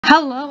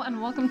Hello and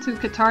welcome to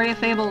Kitaria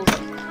Fables.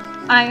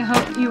 I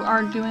hope you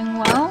are doing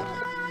well.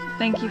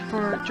 Thank you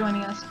for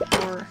joining us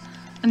for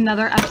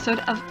another episode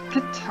of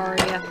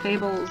Kitaria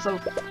Fables.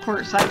 Of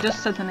course, I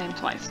just said the name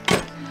twice.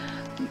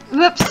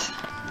 Whoops.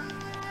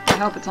 I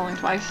hope it's only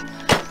twice.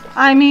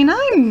 I mean,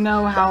 I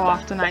know how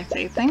often I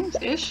say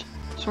things-ish,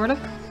 sort of.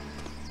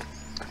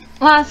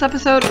 Last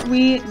episode,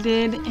 we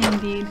did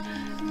indeed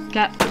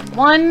get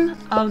one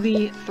of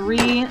the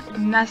 3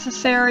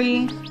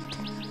 necessary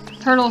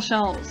turtle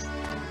shells.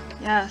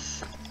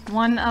 Yes,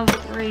 1 of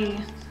 3.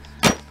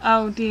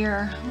 Oh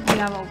dear, we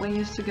have a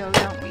ways to go,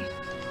 don't we?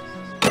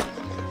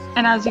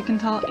 And as you can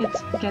tell,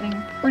 it's getting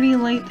pretty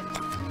late,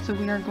 so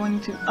we are going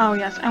to... Oh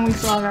yes, and we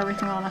still have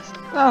everything on us.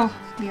 Oh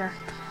dear.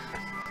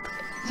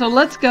 So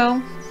let's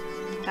go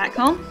back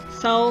home,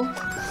 sell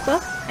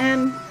stuff,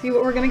 and see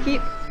what we're gonna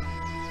keep.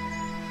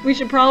 We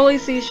should probably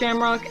see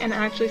Shamrock and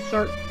actually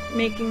start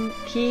making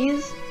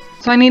keys.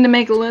 So I need to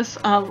make a list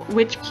of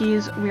which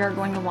keys we are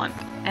going to want.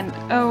 And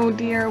oh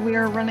dear, we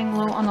are running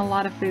low on a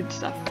lot of food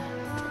stuff.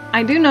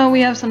 I do know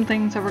we have some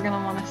things that we're going to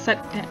want to set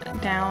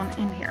down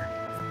in here.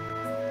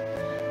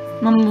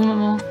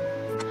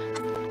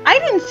 I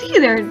didn't see you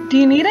there. Do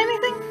you need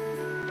anything?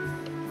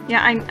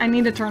 Yeah, I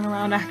need to turn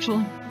around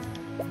actually.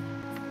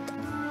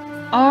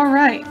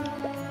 Alright,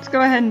 let's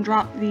go ahead and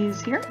drop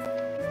these here.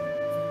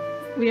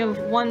 We have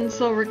 1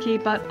 silver key,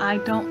 but I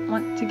don't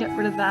want to get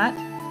rid of that.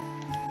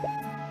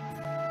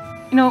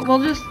 You know, we'll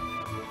just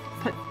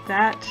put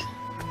that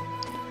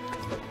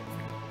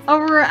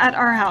over at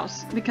our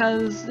house,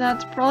 because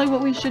that's probably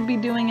what we should be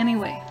doing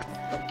anyway.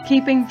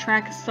 Keeping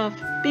track of stuff,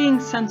 being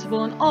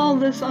sensible, and all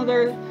this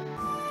other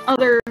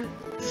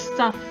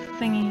stuff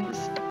thingies.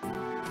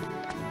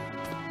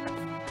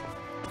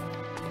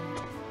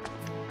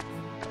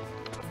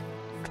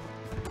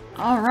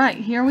 Alright,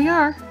 here we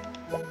are.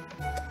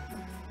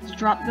 Let's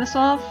drop this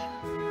off.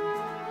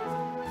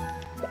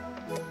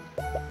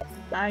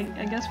 I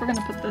guess we're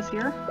gonna put this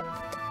here.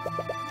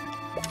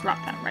 Drop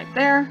that right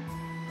there.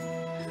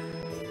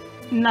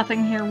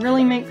 Nothing here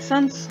really makes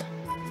sense,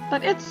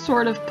 but it's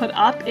sort of put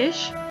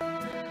up-ish.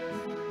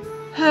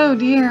 Oh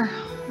dear,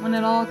 when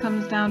it all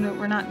comes down to it,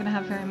 we're not gonna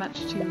have very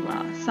much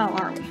to sell,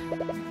 are we?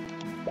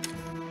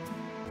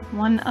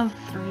 1 of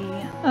 3.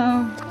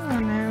 Oh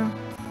no.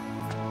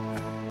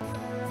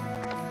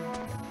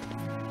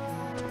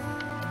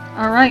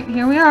 Alright,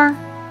 here we are.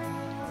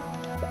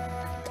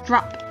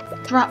 Drop,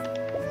 drop,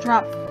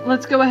 drop.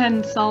 Let's go ahead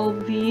and sell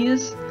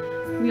these.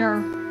 We are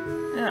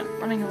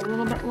running a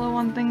little bit low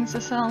on things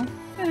to sell.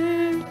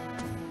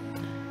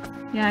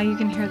 Yeah, you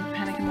can hear the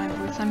panic in my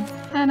voice. I'm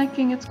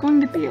panicking. It's going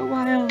to be a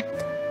while.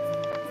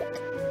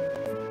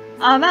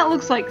 That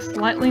looks like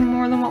slightly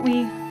more than what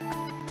we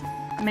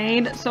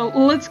made. So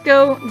let's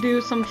go do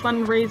some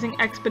fundraising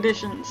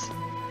expeditions.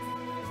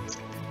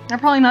 They're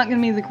probably not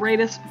going to be the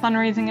greatest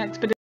fundraising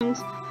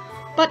expeditions,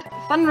 but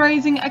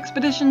fundraising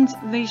expeditions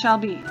they shall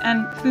be,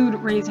 and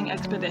food-raising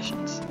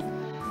expeditions.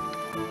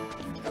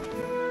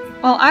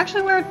 Well,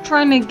 actually we're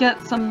trying to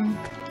get some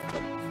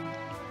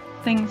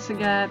things to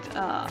get,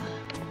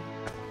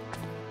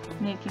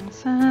 making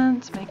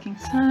sense.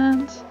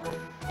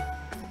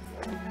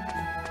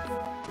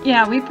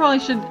 Yeah, we probably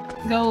should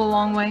go a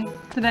long way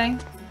today.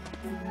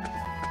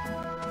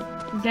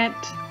 Get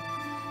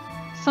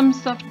some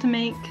stuff to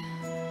make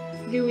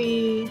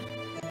gooey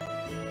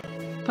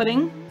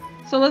pudding.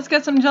 So let's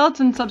get some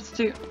gelatin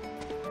substitute.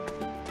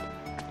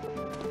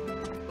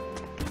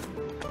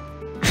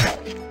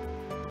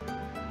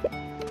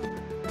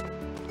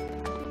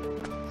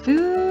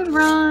 Food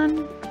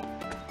run.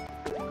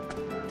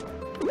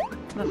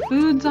 The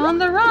food's on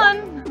the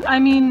run. I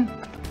mean,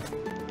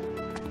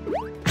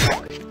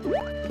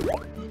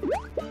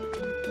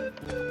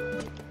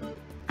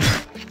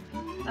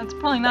 that's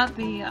probably not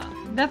the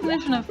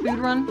definition of food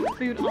run,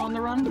 food on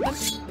the run,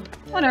 but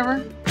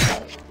whatever.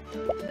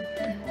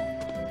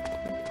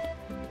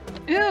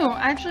 Ooh,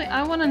 actually,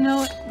 I want to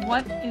know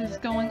what is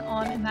going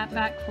on in that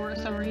back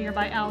forest over here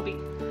by Albie.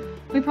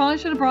 We probably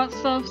should have brought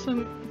stuff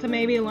to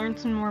maybe learn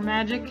some more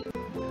magic,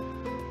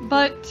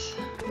 but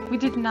we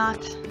did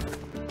not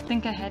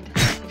think ahead.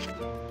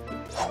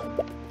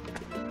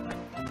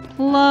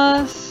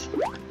 Plus,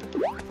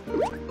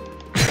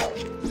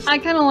 I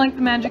kind of like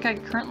the magic I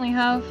currently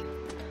have.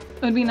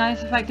 It would be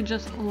nice if I could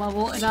just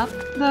level it up,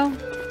 though.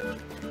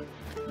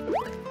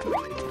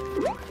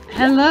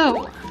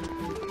 Hello!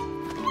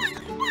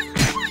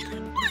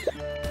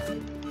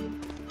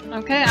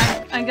 Okay,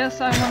 I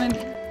guess I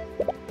wanted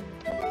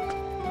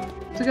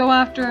to go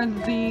after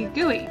the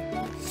gooey.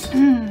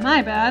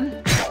 My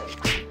bad.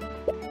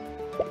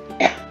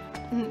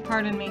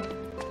 Pardon me.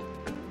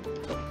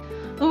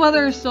 The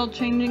weather is still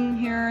changing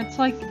here. It's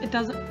like it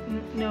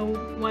doesn't know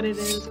what it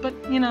is, but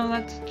you know,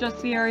 that's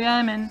just the area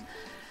I'm in.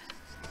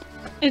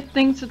 It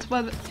thinks it's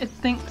weather. It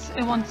thinks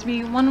it wants to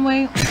be one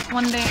way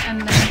one day,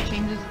 and then it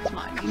changes its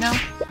mind. You know?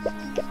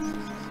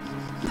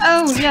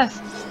 Oh yes.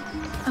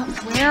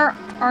 Where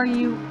are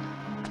you?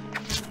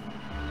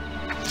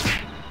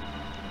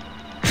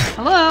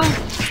 Hello?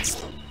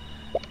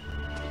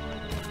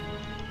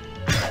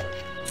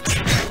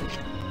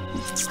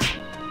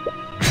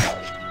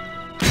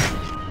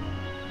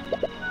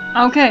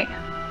 Okay.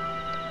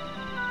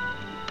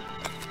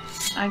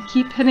 I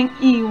keep hitting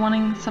E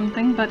wanting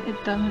something, but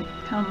it doesn't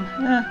come.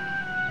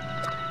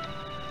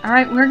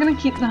 Alright, we're gonna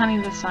keep the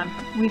honey this time.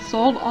 We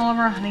sold all of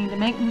our honey to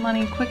make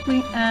money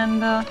quickly,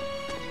 and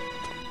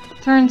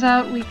turns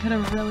out we could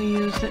have really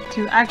used it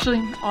to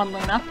actually,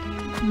 oddly enough,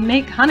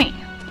 make honey.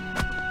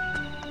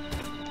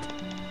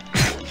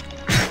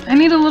 I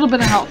need a little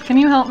bit of help. Can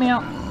you help me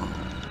out?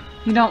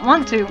 You don't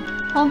want to?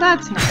 Well,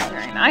 that's not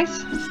very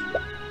nice.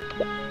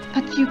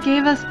 But you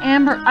gave us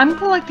amber. I'm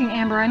collecting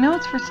amber. I know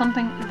it's for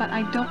something, but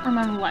I don't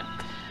remember what.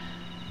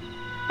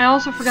 I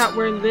also forgot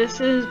where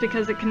this is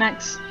because it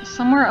connects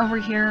somewhere over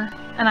here,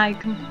 and I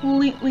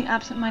completely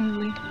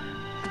absent-mindedly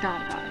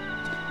forgot about it.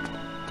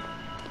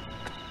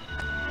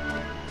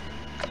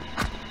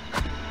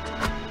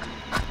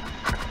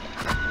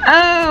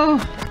 Oh!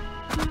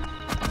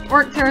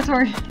 Orc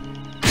territory.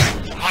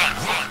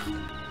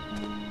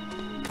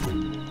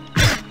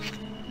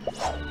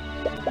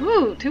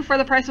 Ooh, 2 for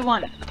the price of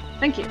 1.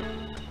 Thank you.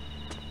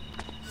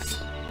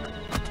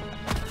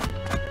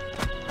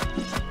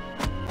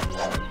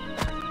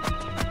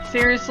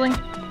 Seriously?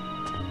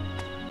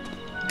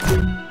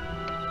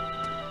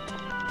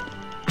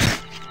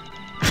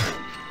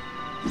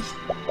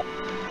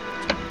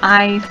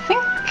 I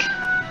think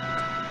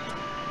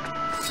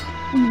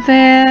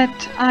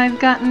that I've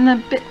gotten a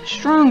bit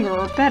stronger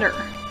or better.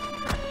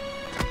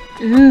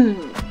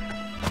 Ooh,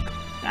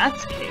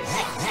 that's the case.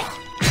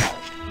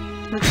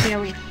 Let's see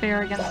how we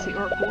fare against the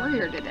Orc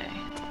Warrior today.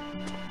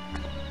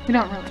 We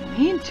don't really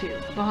need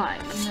to, but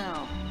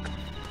no.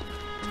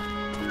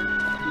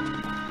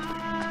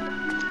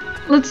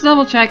 Let's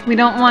double check. We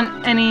don't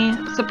want any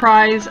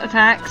surprise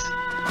attacks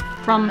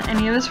from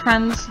any of his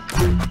friends.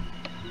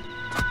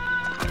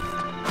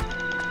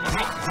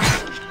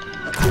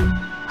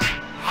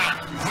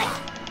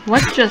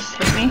 What just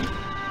hit me?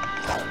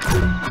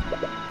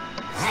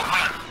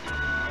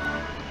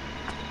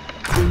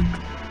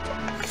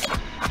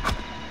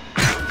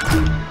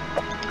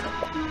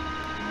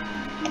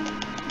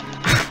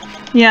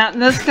 Yeah,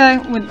 this guy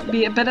would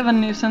be a bit of a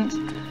nuisance.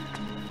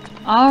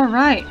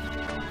 Alright.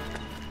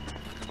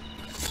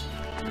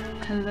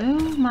 Hello,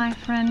 my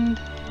friend.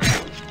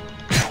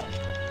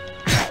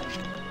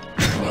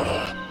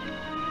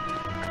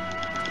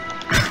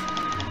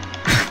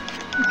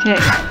 Okay.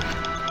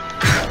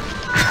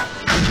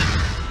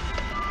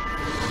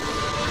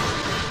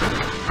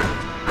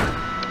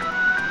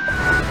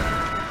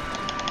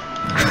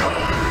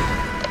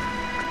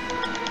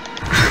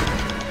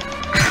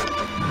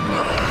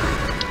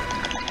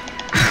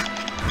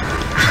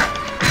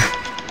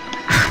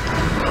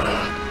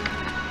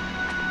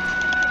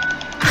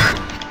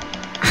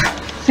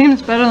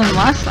 Seems better than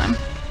last time.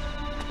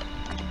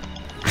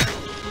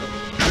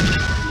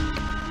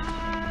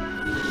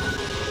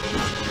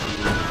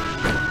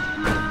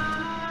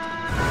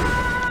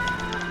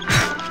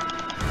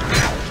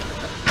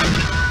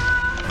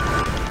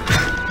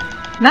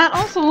 That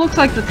also looks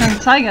like the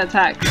Tensaiga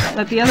attack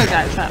that the other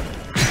guys have.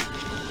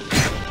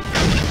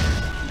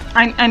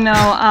 I know,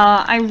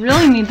 I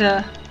really need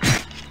to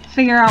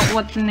figure out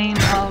what the name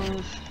of...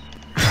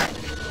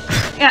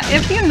 Yeah,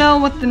 if you know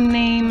what the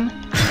name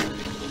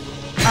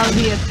of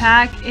the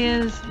attack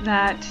is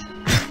that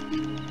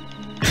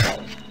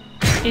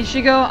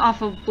Ishigo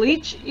off of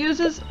Bleach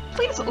uses,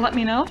 please let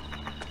me know.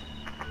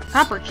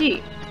 Copper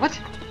key. What?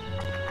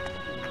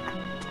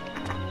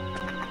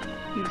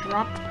 You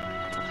drop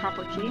a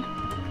copper key?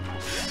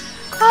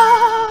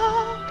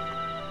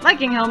 Ah!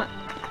 Viking helmet.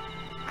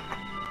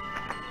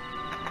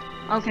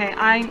 Okay,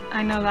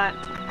 I know that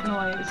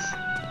noise.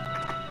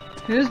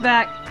 Who's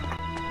back?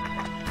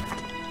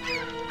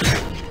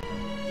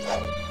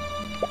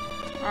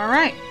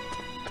 Alright.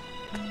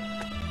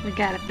 We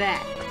got it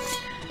back.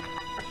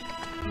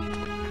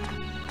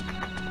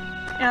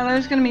 Yeah,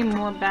 there's gonna be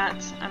more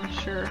bats, I'm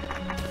sure.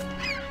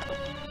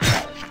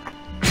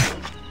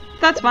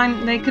 That's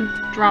fine, they could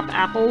drop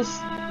apples.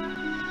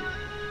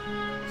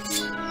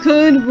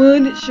 Could,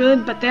 would,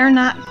 should, but they're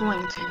not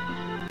going to.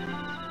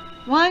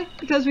 Why?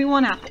 Because we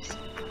want apples.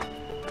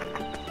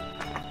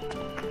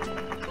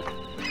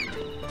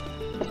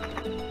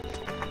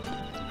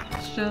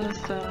 It's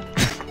just, you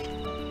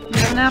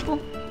have an apple?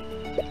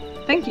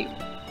 Thank you.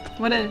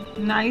 What a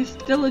nice,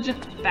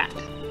 diligent bat.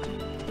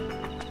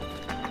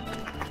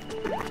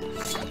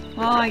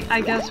 Well,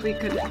 I guess we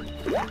could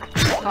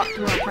talk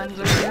to our friends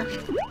over here.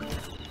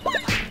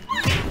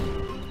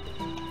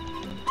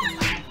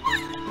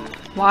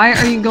 Why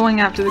are you going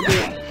after the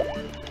gooey?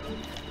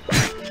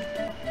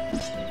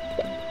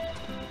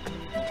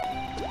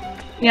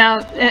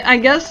 Yeah, I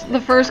guess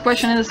the first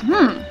question is,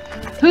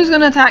 who's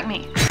gonna attack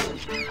me?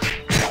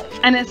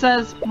 And it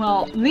says,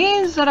 well,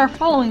 these that are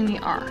following me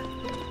are.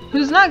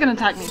 Who's not gonna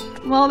attack me?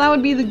 Well, that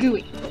would be the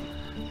gooey.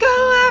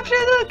 Go after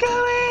the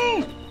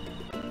gooey!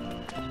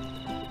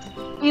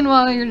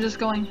 Meanwhile, you're just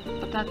going,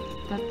 but that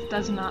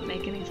does not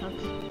make any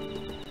sense.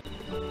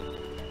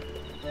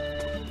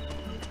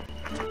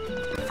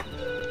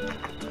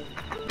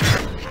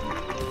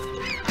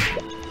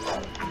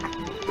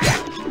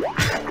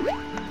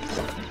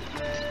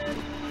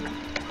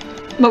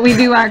 But we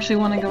do actually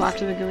want to go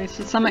after the gooeys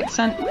to some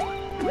extent.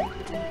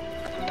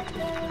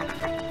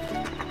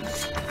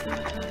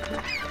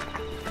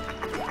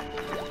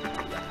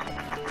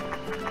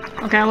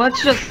 Okay,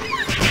 let's just...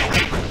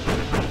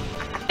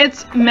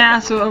 It's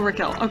massive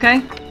overkill,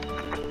 okay?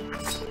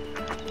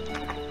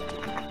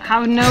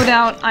 Have no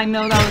doubt, I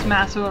know that was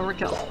massive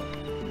overkill.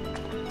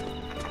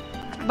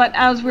 But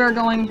as we are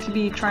going to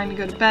be trying to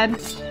go to bed,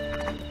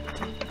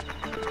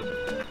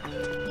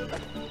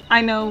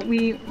 I know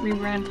we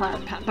ran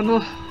past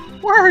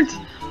words!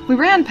 We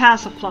ran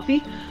past a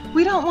Fluffy.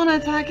 We don't want to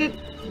attack it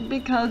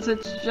because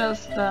it's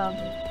just,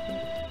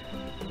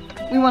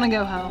 we want to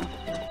go home.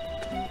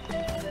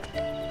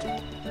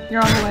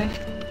 You're on the way.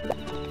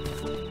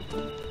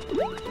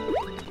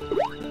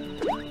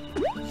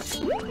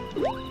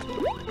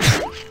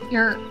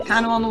 You're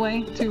kind of on the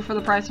way, 2 for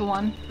the price of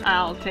 1.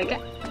 I'll take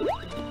it.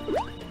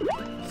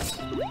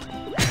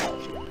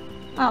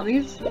 Wow,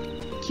 these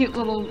cute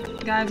little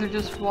guys are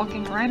just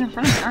walking right in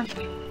front of me, aren't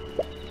they?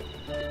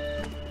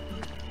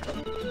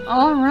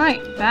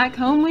 Alright, back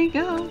home we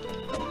go.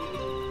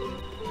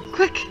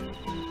 Quick!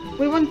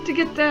 We want to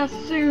get there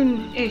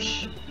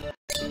soon-ish.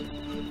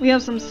 We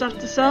have some stuff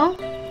to sell.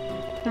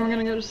 Then we're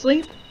gonna go to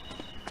sleep.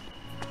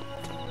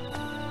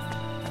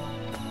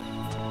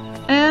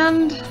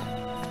 And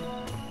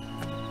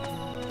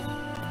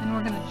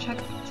we're gonna check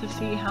to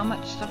see how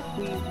much stuff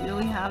we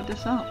really have to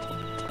sell.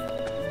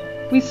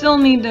 We still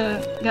need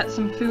to get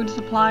some food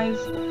supplies.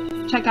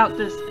 Check out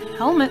this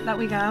helmet that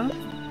we have.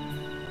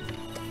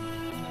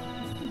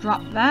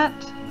 Drop that.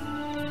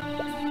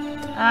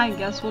 I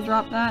guess we'll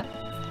drop that.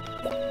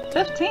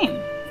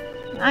 15.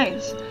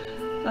 Nice.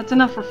 That's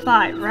enough for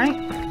 5, right?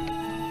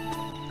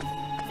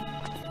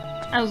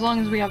 As long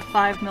as we have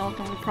 5 milk,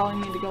 and we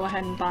probably need to go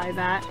ahead and buy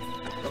that.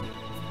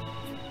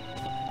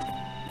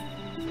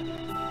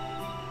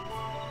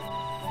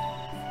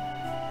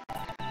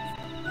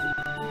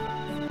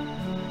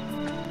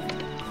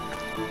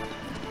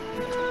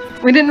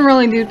 We didn't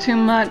really do too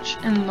much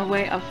in the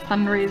way of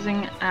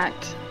fundraising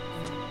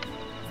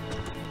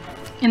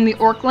in the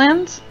Orc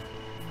lands.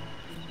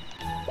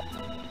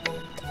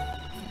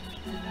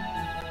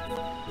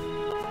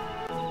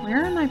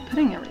 Where am I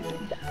putting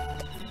everything?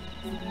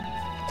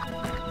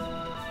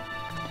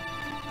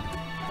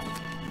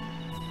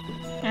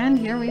 And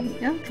here we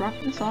go, drop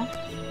this off.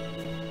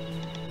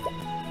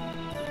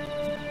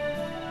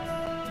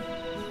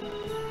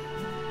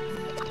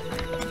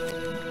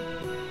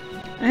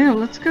 Oh,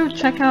 let's go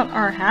check out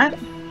our hat.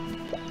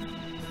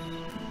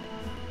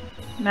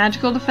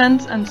 Magical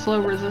defense and slow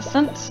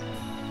resistance.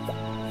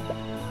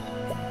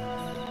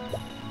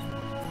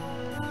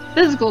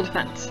 Physical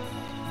defense.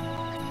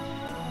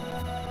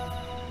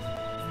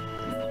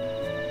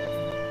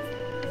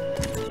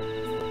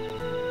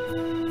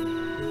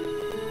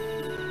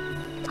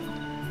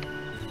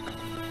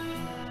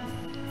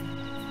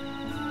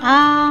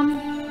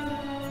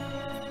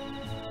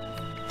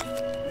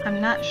 I'm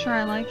not sure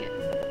I like it.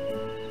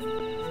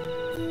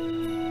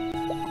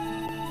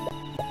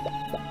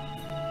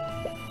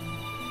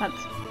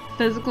 That's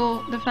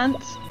physical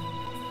defense,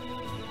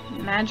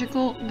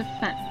 magical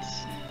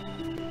defense.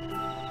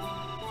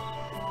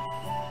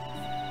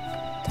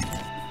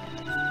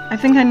 I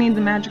think I need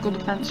the magical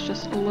defense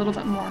just a little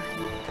bit more.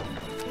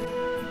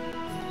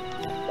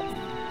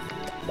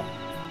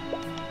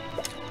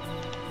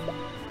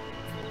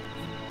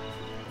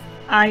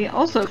 I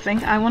also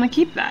think I want to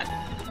keep that.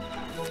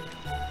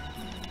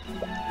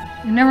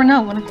 You never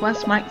know when a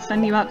quest might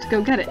send you out to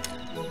go get it.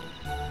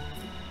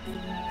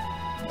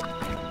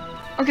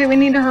 Okay, we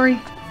need to hurry.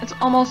 It's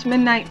almost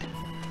midnight.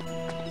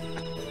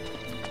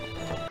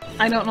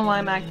 I don't know why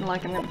I'm acting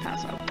like I'm gonna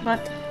pass out,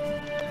 but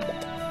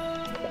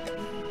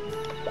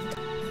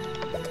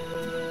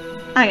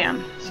I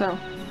am, so.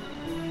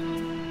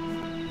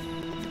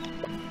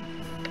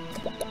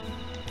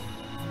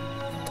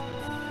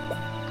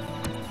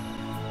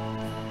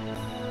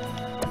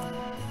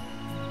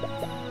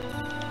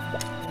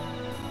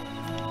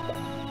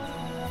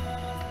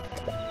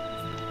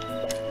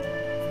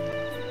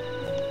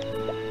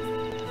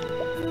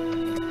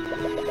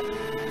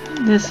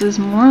 This is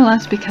more or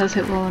less because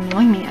it will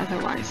annoy me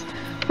otherwise.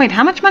 Wait,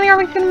 how much money are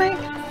we gonna make?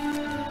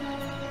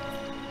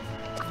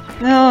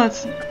 No,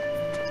 it's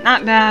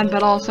not bad,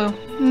 but also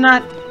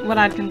not what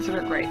I'd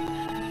consider great.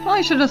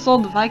 Probably should have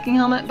sold the Viking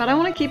helmet, but I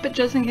want to keep it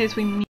just in case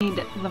we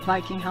need the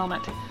Viking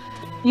helmet.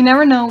 You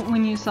never know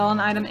when you sell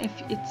an item if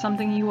it's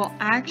something you will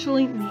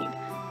actually need.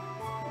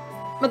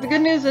 But the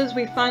good news is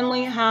we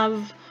finally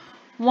have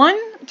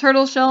 1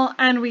 turtle shell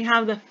and we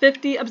have the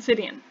 50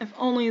 obsidian. If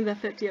only the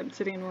 50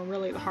 obsidian were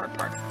really the hard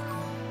part.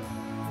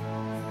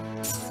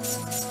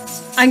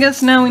 I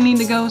guess now we need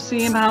to go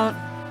see about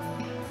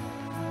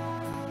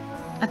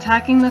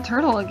attacking the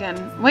turtle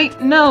again. Wait,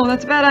 no,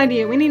 that's a bad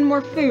idea. We need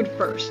more food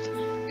first.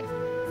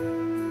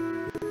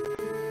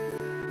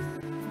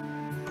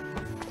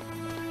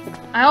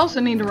 I also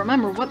need to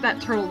remember what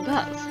that turtle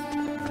does.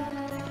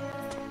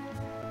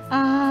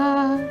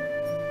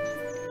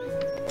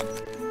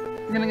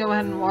 I'm gonna go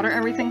ahead and water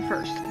everything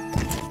first.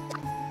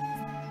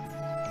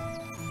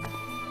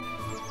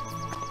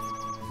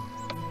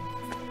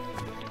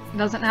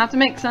 doesn't have to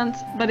make sense,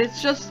 but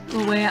it's just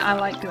the way I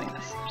like doing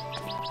this.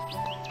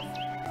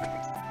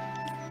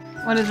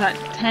 What is that,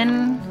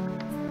 10?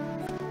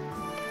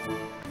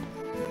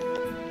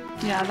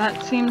 Yeah,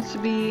 that seems to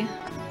be...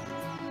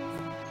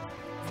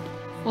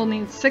 We'll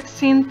need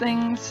 16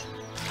 things.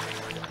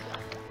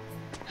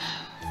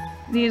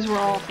 These were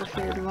all for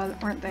food,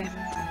 weren't they?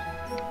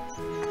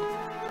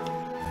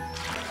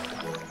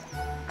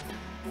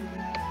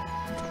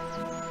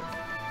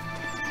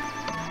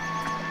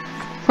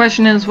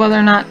 Question is whether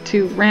or not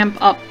to ramp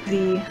up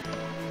the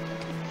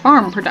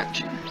farm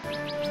production.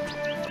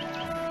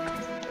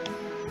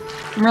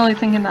 I'm really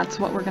thinking that's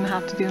what we're gonna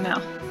have to do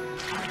now.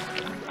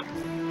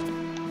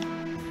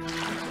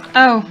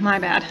 Oh, my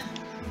bad.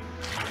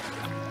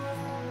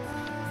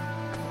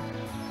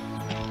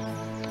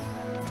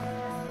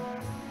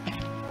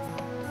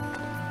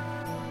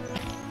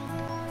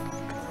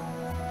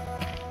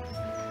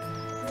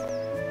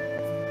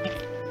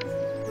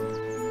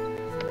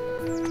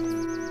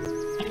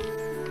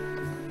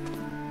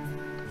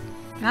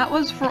 That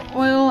was for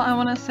oil, I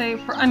want to say,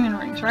 for onion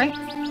rings, right?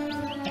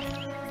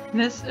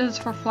 This is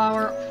for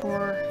flour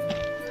for,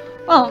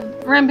 well,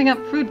 ramping up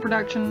food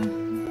production.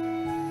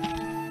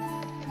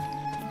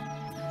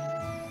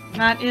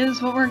 That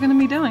is what we're going to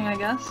be doing, I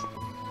guess.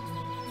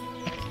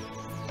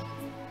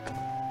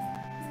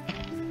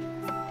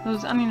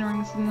 Those onion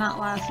rings did not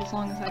last as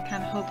long as I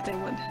kind of hoped they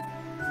would.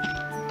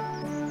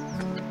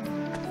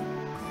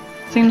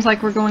 Seems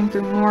like we're going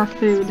through more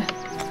food.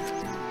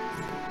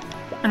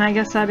 And I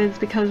guess that is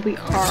because we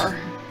are.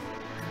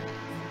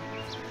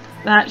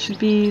 That should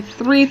be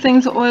 3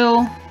 things of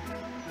oil,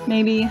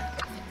 maybe.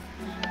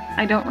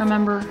 I don't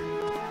remember.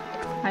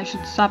 I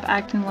should stop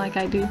acting like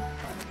I do.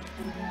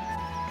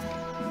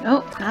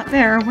 Nope, not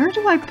there. Where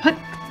do I put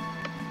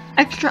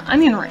extra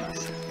onion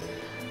rings?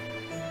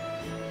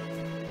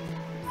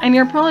 And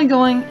you're probably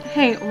going,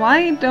 hey,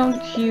 why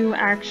don't you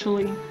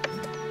actually...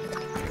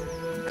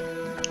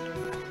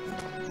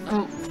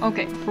 Oh,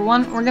 okay. For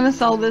one, we're gonna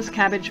sell this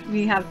cabbage.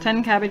 We have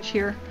 10 cabbage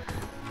here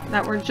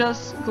that we're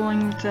just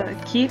going to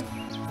keep.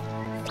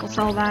 We'll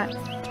sell that.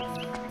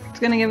 It's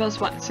gonna give us,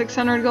 what,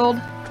 600 gold?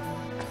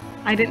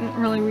 I didn't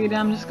really read it.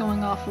 I'm just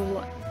going off of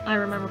what I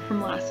remember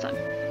from last time.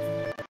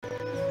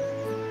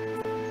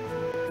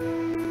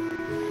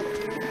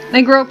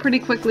 They grow pretty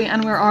quickly,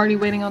 and we're already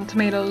waiting on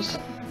tomatoes.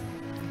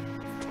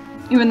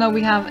 Even though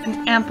we have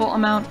an ample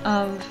amount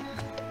of...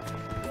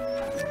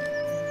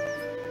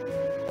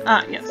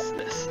 Ah, yes,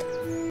 this.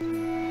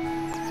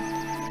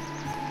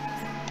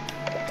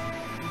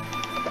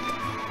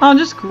 I'll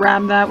just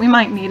grab that. We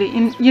might need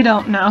it. You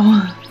don't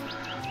know.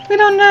 We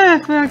don't know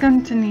if we're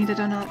going to need it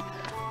or not.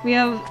 We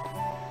have...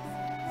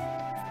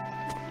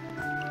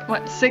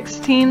 what,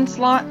 16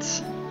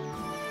 slots?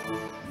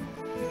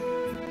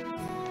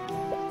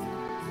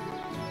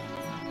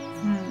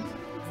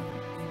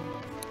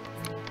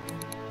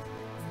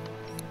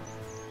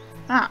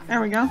 Ah,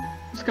 there we go.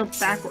 Just go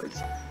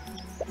backwards.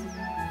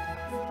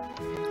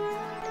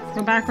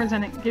 Go backwards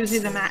and it gives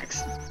you the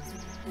max.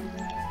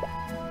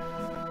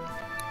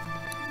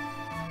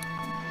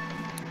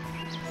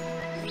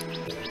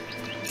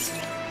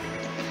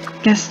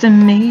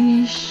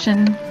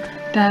 Guesstimation.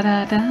 Da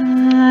da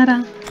da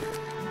da.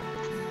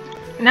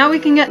 Now we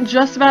can get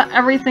just about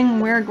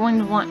everything we're going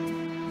to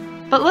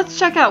want. But let's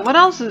check out what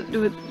else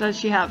does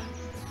she have.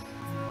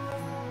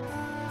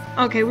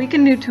 Okay, we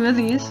can do 2 of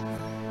these.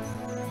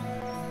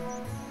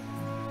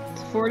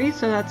 40,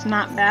 so that's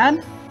not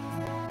bad.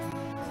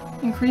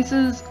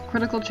 Increases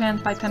critical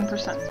chance by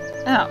 10%.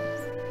 Oh.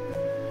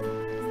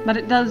 But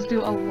it does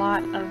do a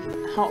lot of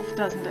health,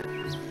 doesn't it?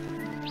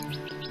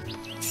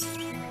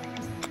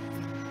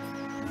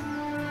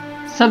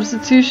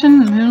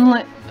 Substitution,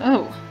 moonlight...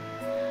 Oh.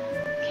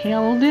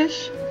 Kale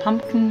dish,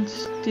 pumpkin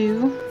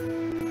stew,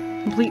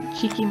 complete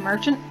cheeky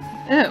merchant.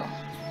 Ew.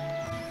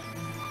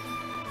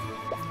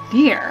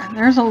 Dear,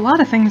 there's a lot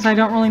of things I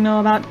don't really know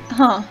about,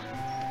 huh?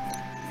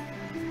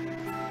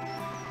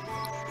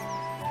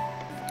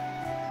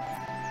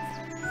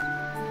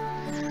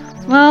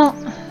 Well,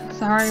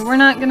 sorry, we're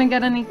not gonna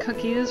get any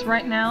cookies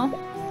right now.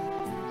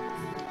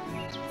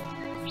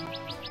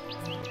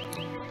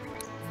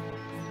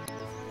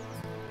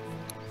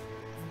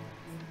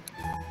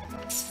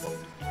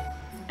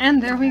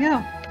 And there we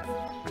go.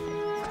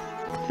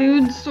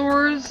 Food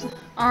stores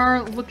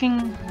are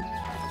looking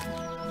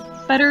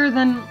better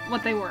than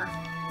what they were.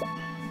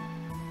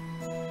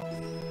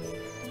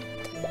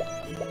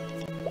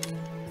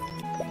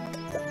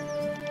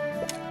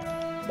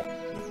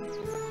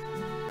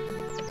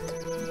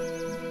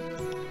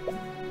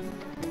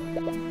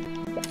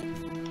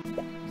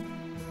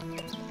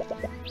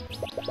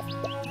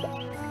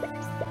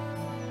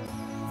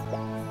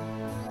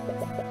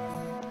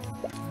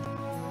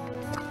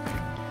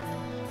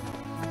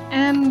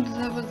 And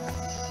that was...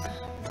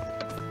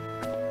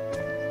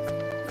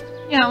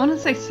 yeah, I want to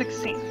say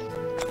 16.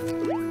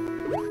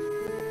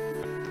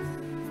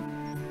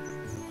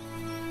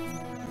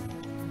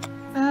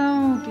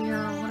 Oh dear,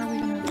 what are we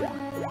gonna do?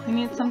 We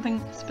need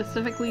something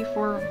specifically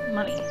for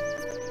money.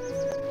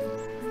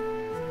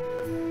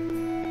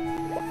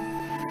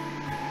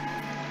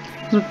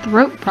 with a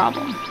throat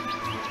problem.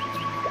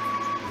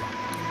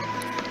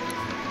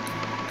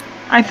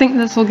 I think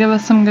this will give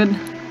us some good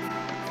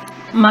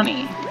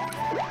money.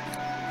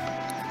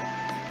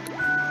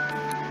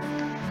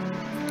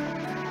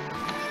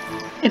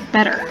 It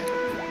better.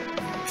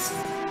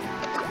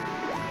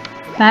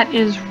 That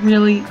is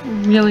really,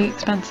 really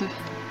expensive.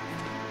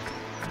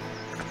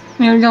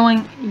 You're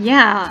going,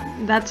 yeah,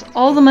 that's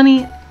all the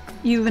money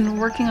you've been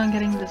working on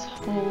getting this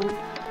whole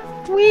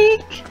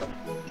week.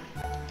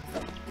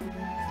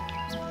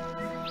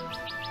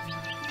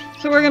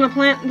 So we're gonna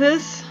plant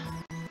this.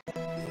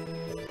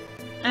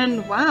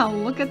 And wow,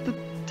 look at the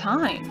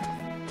time.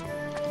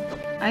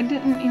 I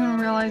didn't even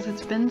realize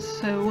it's been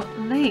so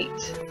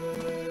late.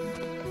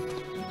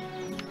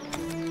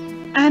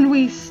 And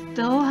we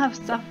still have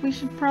stuff we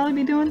should probably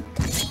be doing.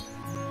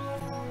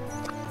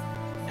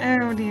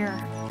 Oh dear.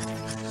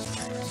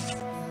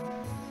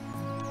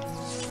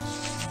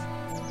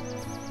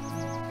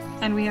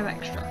 And we have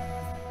extra.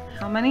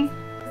 How many?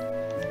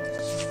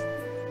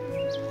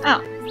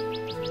 Oh.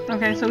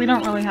 Okay, so we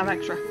don't really have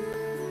extra.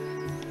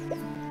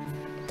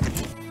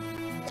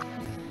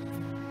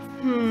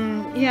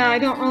 Yeah, I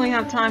don't really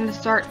have time to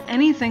start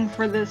anything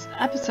for this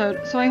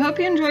episode. So I hope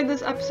you enjoyed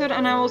this episode,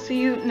 and I will see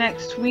you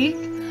next week.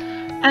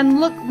 And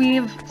look,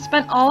 we've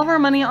spent all of our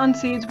money on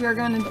seeds. We are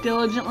going to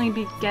diligently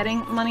be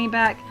getting money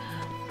back,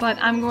 but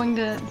I'm going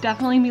to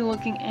definitely be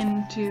looking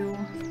into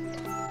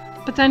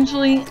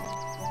potentially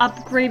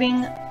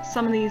upgrading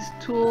some of these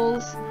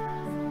tools.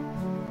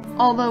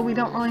 Although we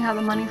don't really have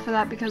the money for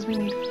that because we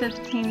need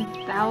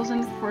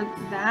 15,000 for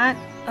that.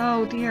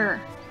 Oh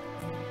dear.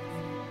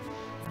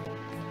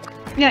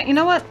 Yeah, you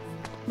know what?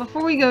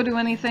 Before we go do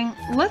anything,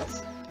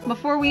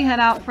 before we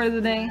head out for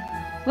the day,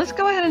 let's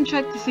go ahead and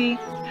check to see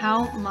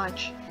how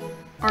much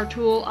our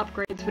tool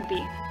upgrades would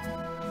be.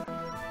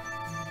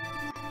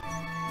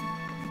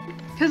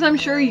 Because I'm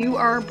sure you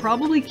are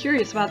probably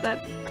curious about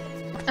that.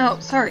 Oh,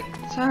 sorry.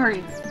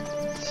 Sorry.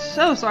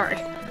 So sorry.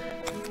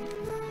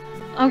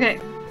 Okay.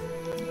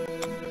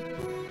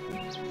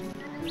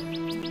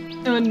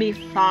 It would be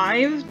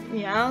 5,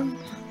 yeah.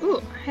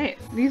 Ooh, hey,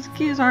 these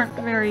keys aren't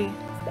very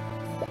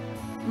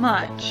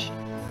much.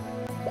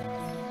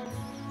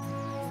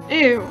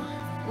 Ew,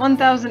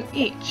 1,000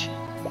 each.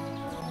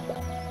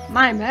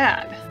 My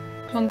bad.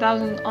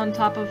 1,000 on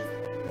top of.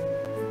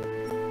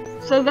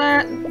 So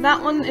that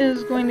one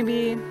is going to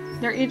be.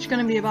 They're each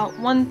going to be about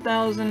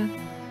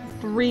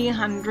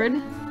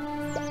 1,300.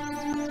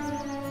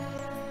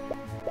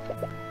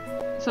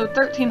 So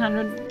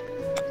 1,300.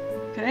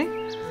 Okay.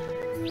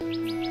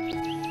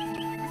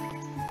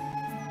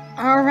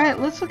 All right,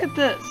 let's look at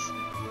this.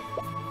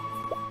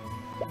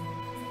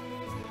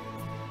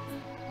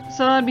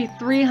 So that'd be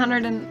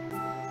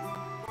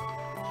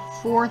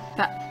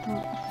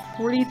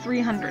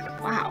 4,300.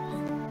 Wow.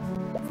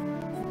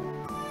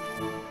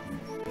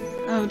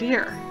 Oh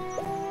dear.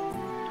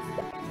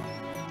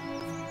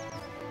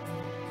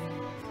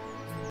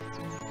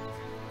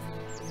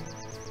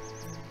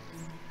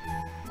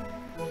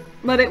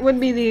 But it would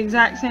be the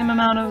exact same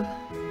amount of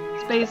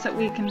space that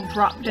we can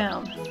drop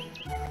down.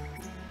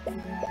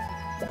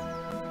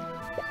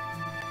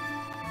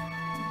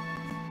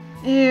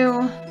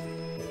 Ew.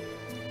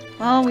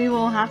 Well, we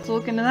will have to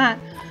look into that.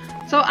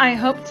 So I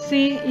hope to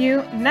see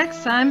you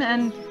next time,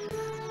 and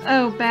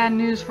oh, bad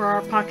news for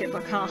our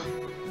pocketbook, huh?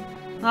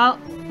 Well,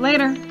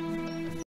 later.